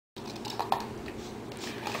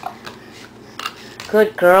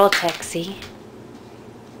Good girl, Texie.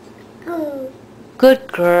 Good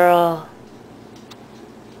girl.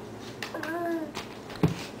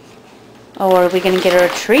 Oh, are we going to get her a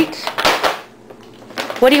treat?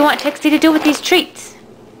 What do you want Texie to do with these treats?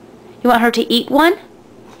 You want her to eat one?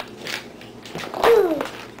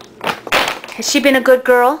 Has she been a good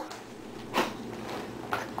girl?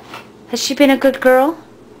 Has she been a good girl?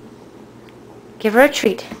 Give her a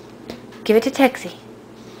treat. Give it to Texie.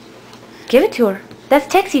 Give it to her. That's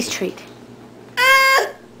Texie's treat.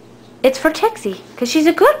 It's for Texie, because she's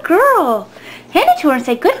a good girl. Hand it to her and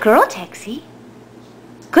say, good girl, Texie.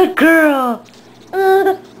 Good girl.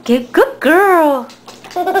 Good girl.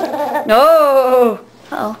 No.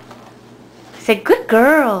 Uh-oh. Say, good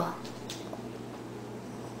girl.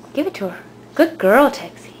 Give it to her. Good girl,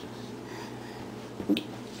 Texie.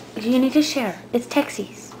 You need to share. It's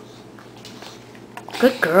Texie's.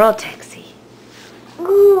 Good girl, Texie.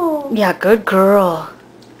 Yeah, good girl.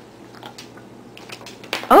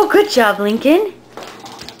 Oh, good job, Lincoln.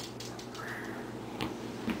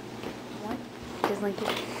 What does Lincoln?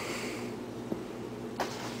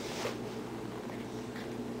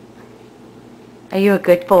 Are you a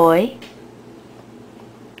good boy?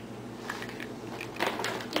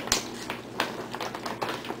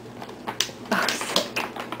 Oh, sick.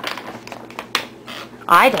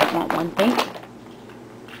 I don't want one thing.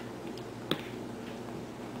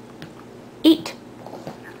 Eat.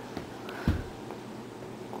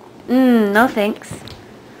 No thanks.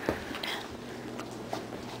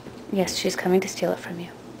 Yes, she's coming to steal it from you.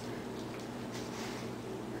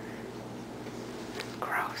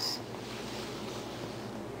 Gross.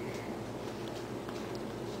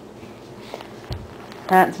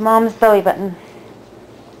 That's Mom's belly button.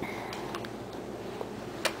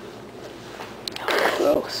 Oh,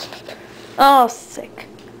 gross. Oh, sick.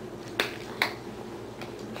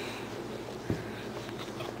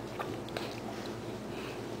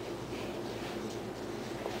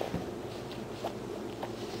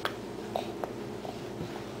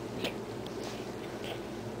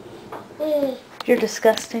 You're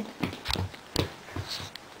disgusting.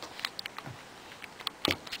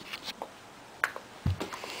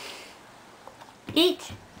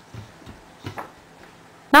 Eat.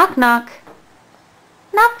 Knock, knock.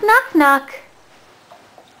 Knock, knock, knock.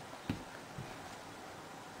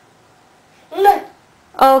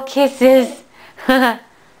 Oh, kisses.